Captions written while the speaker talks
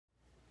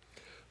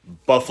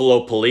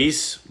Buffalo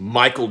Police,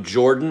 Michael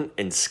Jordan,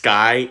 and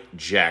Skai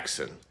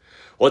Jackson.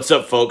 What's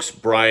up, folks?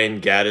 Brian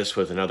Gaddis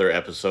with another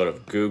episode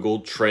of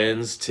Google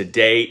Trends.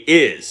 Today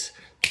is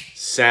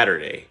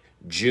Saturday,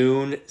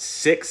 June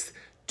 6th,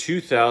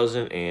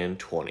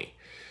 2020.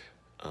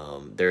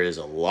 There is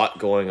a lot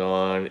going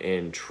on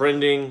in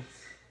trending.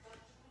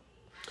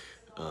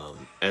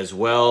 As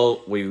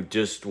well, we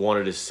just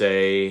wanted to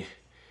say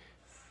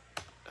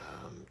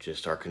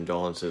just our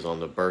condolences on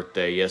the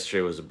birthday.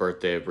 Yesterday was the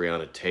birthday of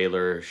Breonna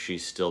Taylor.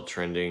 She's still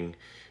trending.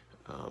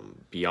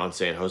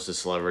 Beyonce and host of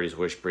celebrities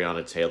wish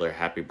Breonna Taylor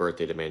happy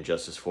birthday, demand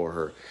justice for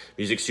her.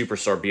 Music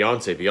superstar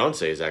Beyonce.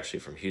 Beyonce is actually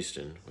from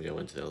Houston. We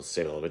went to the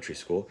same elementary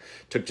school.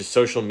 Took to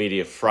social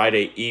media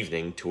Friday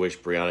evening to wish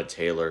Breonna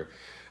Taylor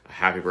a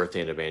happy birthday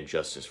and demand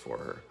justice for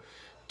her.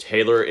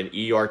 Taylor, an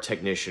ER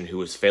technician who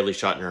was fatally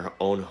shot in her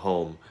own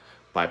home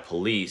by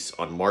police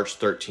on March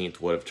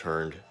 13th, would have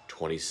turned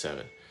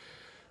 27.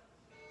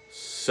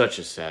 Such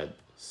a sad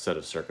set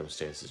of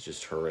circumstances,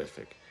 just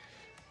horrific.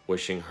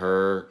 Wishing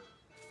her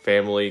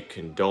family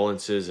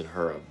condolences and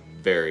her a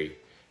very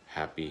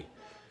happy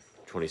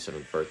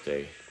 27th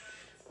birthday.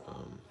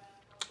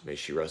 May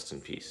she rest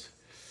in peace.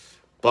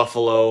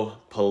 Buffalo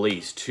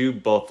Police. 2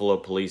 Buffalo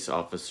police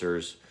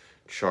officers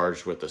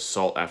charged with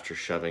assault after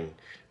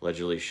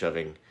allegedly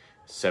shoving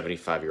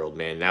 75-year-old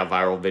man. Now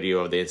viral video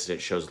of the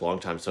incident shows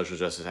longtime social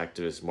justice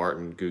activist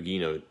Martin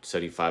Gugino,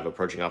 75,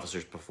 approaching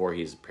officers before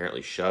he's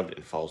apparently shoved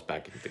and falls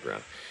back into the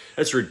ground.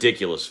 That's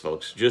ridiculous,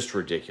 folks. Just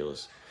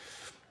ridiculous.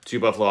 2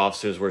 Buffalo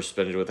officers were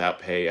suspended without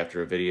pay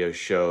after a video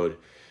showed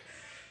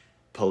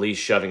police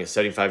shoving a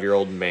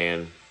 75-year-old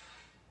man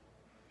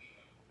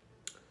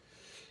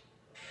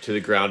to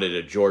the ground at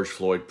a George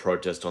Floyd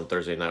protest on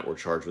Thursday night. Were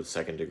charged with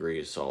second-degree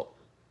assault,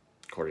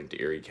 according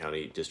to Erie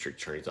County District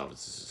Attorney's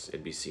Office's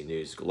NBC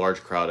News. A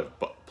large crowd of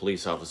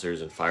police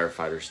officers and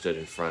firefighters stood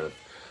in front of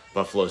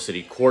Buffalo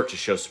City Court to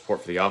show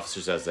support for the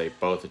officers as they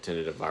both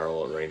attended a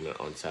viral arraignment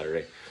on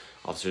Saturday.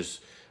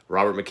 Officers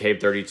Robert McCabe,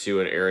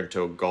 32, and Aaron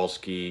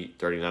Togalski,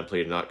 39,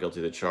 pleaded not guilty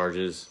to the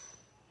charges.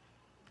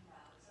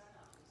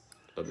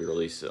 They'll be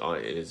released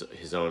in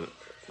his own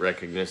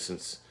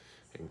recognizance,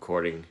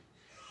 according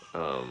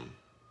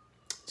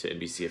to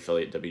NBC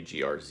affiliate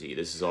WGRZ.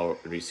 This is all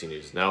NBC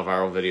News. Now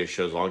viral video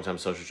shows longtime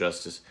social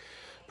justice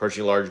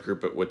approaching a large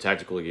group with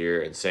tactical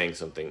gear and saying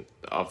something.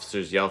 The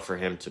officers yell for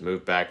him to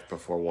move back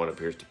before one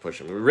appears to push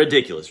him.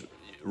 Ridiculous.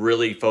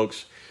 Really,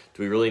 folks?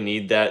 Do we really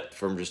need that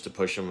from just to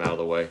push him out of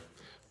the way?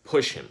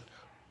 Push him.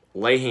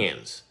 Lay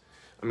hands.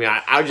 I mean,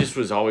 I just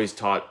was always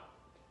taught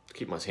to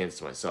keep my hands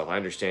to myself. I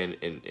understand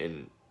I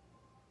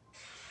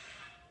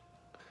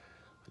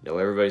know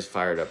everybody's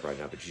fired up right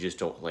now, but you just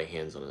don't lay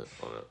hands on an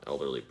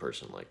elderly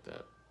person like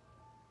that.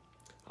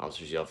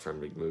 Officers yell for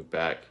him to move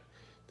back,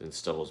 then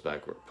stumbles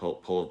backward.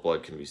 Pool of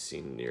blood can be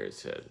seen near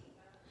his head.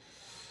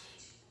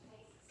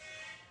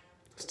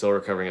 Still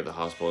recovering at the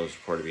hospital, is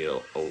reported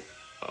to be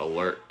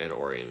alert and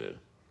oriented.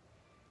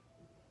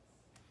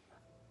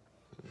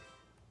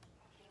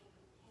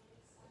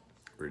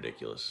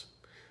 Ridiculous.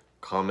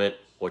 Comment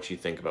what you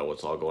think about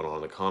what's all going on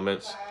in the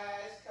comments.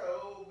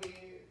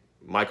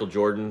 Michael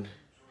Jordan.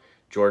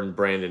 Jordan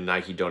Brand and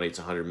Nike donates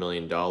 $100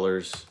 million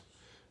over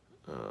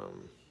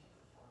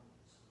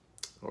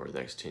the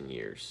next 10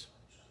 years.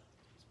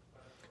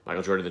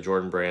 Michael Jordan, the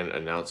Jordan Brand,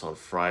 announced on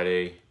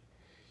Friday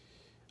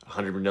a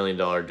 $100 million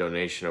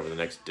donation over the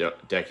next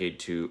decade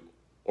to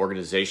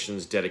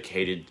organizations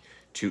dedicated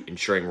to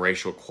ensuring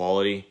racial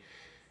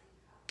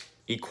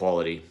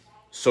equality,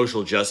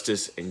 social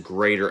justice, and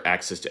greater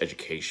access to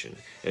education.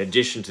 In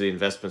addition to the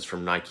investments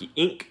from Nike,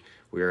 Inc.,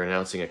 we are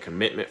announcing a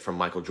commitment from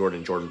Michael Jordan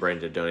and Jordan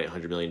Brand to donate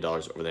 $100 million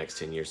over the next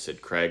 10 years,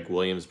 said Craig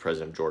Williams,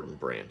 president of Jordan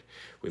Brand.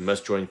 We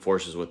must join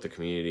forces with the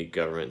community,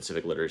 government, and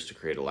civic leaders to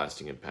create a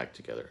lasting impact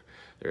together.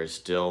 There is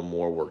still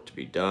more work to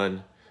be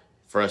done.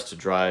 For us to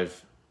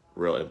drive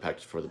real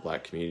impact for the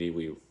Black community,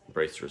 we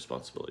embrace the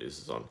responsibility.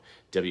 This is on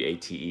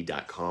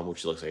WATE.com,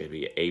 which looks like it'd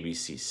be an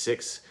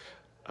ABC6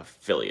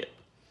 affiliate.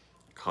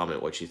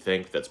 Comment what you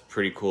think. That's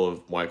pretty cool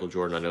of Michael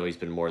Jordan. I know he's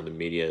been more in the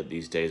media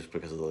these days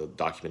because of the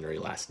documentary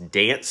Last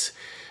Dance.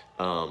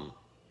 I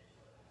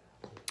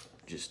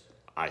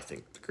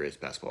think the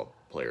greatest basketball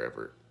player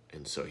ever.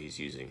 And so he's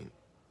using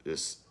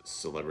this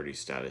celebrity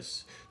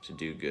status to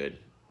do good.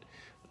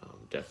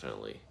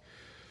 Definitely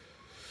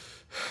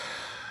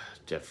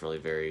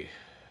very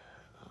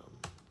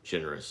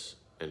generous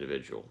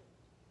individual.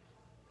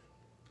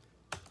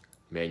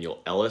 Manuel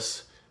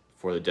Ellis.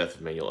 For the death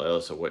of Manuel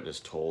Ellis, a witness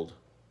told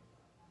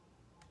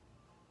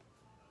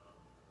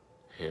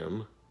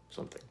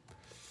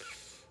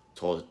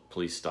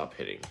police stop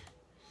hitting.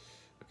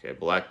 Okay, a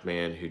black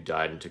man who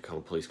died in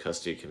Tacoma police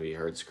custody can be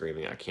heard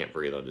screaming, "I can't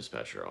breathe," on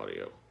dispatcher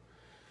audio.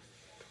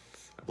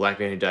 A black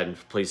man who died in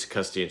police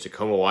custody in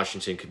Tacoma,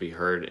 Washington could be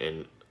heard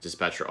in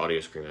dispatcher audio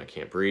screaming, "I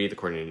can't breathe,"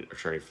 according to an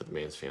attorney for the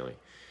man's family.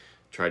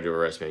 Tried to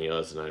arrest Manuel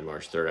on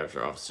March 3rd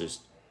after officers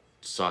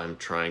saw him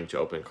trying to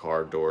open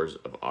car doors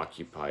of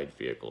occupied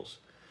vehicles,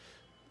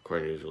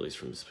 according to his release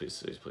from the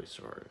police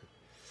department.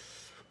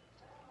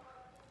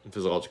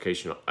 Physical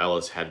altercation,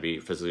 Ellis had to be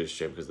physically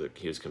restrained because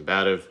he was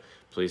combative.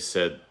 Police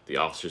said the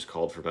officers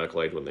called for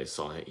medical aid when they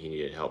saw he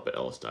needed help, but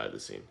Ellis died at the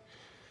scene.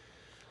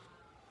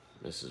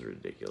 This is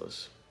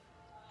ridiculous.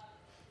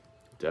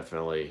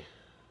 Definitely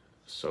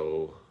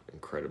so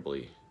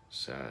incredibly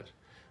sad.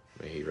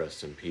 May he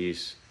rest in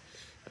peace.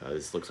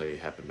 This looks like it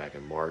happened back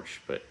in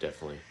March, but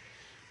definitely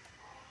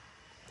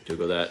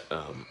Google that.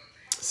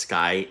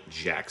 Skai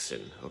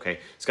Jackson, okay?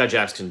 Skai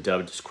Jackson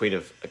dubbed as queen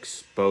of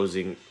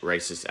exposing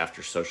racists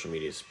after social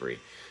media spree.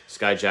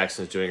 Skai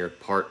Jackson is doing her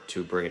part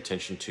to bring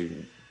attention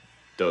to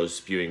those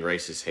spewing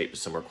racist hate, but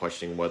some are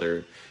questioning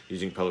whether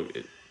using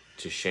public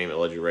to shame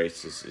alleged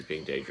racists is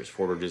being dangerous.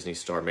 Former Disney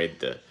star made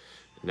the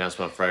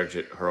announcement on Friday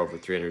to her over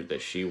 300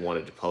 that she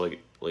wanted to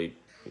publicly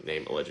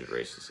name alleged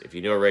racists. If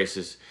you know a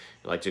racist,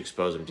 you'd like to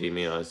expose them, DM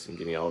me honest and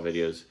give me all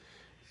videos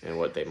and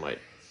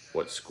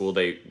what school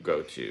they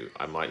go to.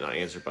 I might not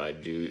answer, but I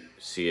do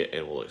see it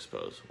and will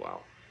expose.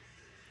 Wow.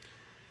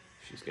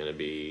 She's going to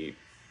be...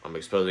 I'm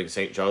exposing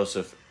St.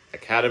 Joseph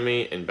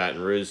Academy in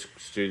Baton Rouge.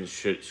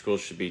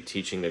 Schools should be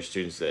teaching their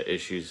students that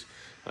issues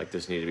like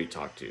this need to be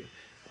talked to.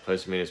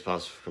 Post me as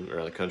possible from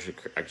around the country.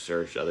 I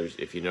urge others.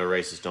 If you know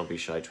racists, don't be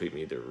shy. Tweet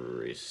me the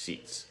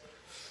receipts.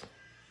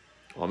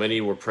 While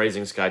many were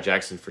praising Skai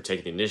Jackson for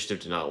taking the initiative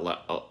to not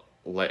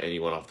let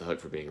anyone off the hook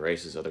for being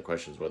racist, other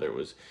questions whether it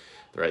was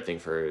the right thing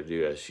for her to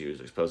do, as she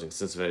was exposing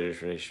sensitive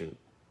information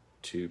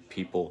to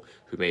people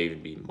who may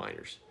even be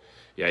minors.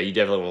 Yeah, you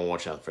definitely want to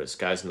watch out for this.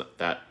 Skai's not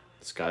that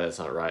Skai. That's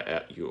not right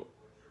at you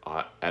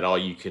at all.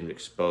 You can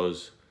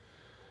expose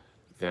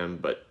them,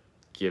 but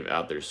give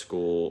out their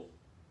school,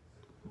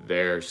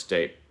 their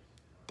state.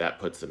 That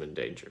puts them in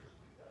danger.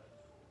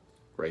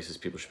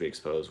 Racist people should be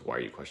exposed. Why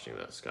are you questioning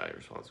that? Skai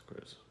responds.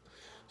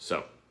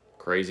 So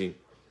crazy.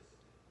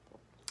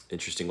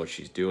 Interesting what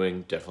she's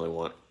doing. Definitely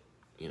want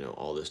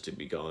all this to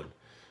be gone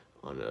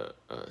on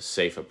a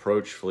safe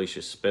approach.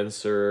 Felicia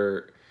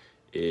Spencer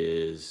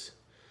is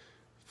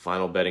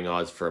final betting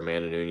odds for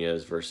Amanda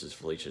Nunes versus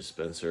Felicia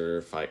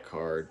Spencer. Fight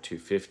card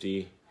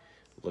 250.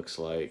 Looks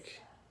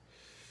like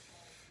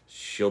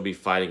she'll be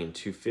fighting in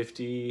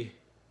 250.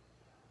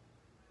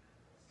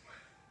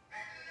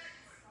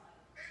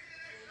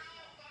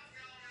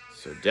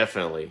 So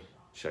definitely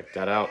check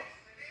that out.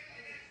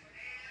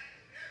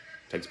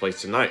 Takes place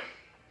tonight.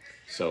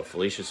 So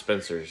Felicia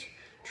Spencer's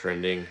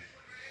trending.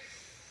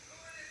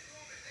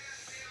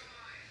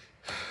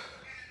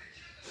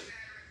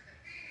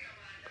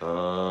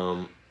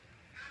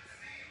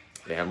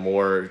 They have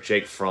more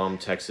Jake from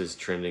Texas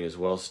trending as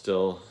well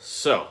still.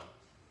 So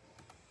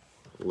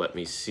let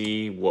me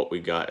see what we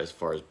got as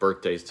far as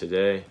birthdays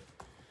today.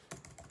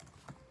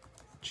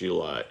 June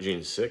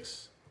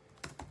 6th.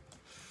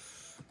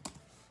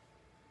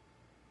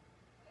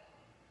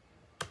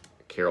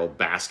 Carol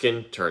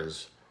Baskin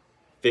turns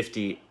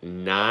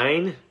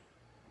 59.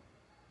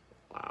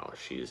 Wow,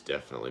 she has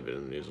definitely been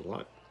in the news a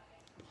lot.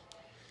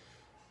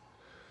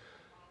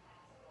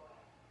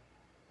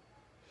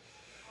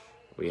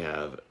 We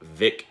have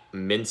Vic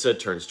Mensa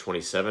turns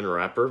 27,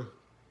 rapper.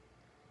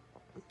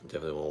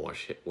 Definitely want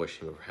to wish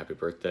him a happy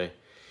birthday.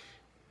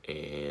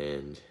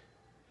 And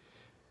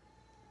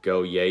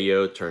Go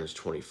Yayo turns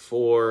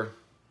 24.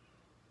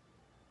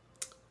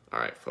 All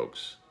right,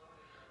 folks.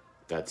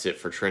 That's it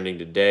for trending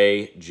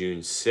today,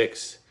 June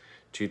 6th,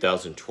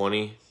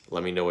 2020.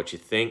 Let me know what you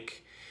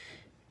think.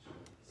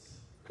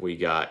 We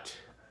got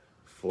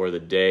for the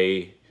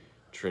day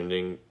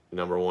trending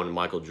number 1,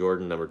 Michael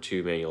Jordan, number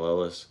 2, Manuel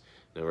Ellis,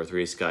 number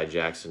 3, Skai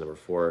Jackson, number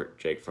 4,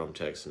 Jake from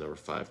Texas, number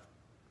 5,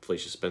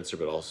 Felicia Spencer.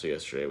 But also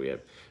yesterday we had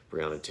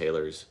Breonna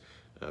Taylor's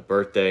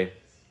birthday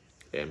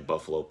and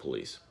Buffalo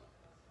Police.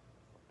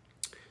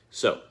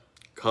 So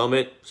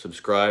comment,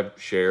 subscribe,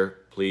 share,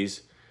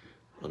 please.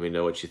 Let me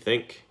know what you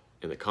think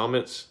in the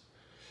comments.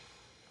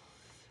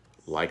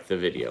 Like the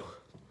video.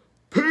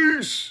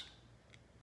 Peace!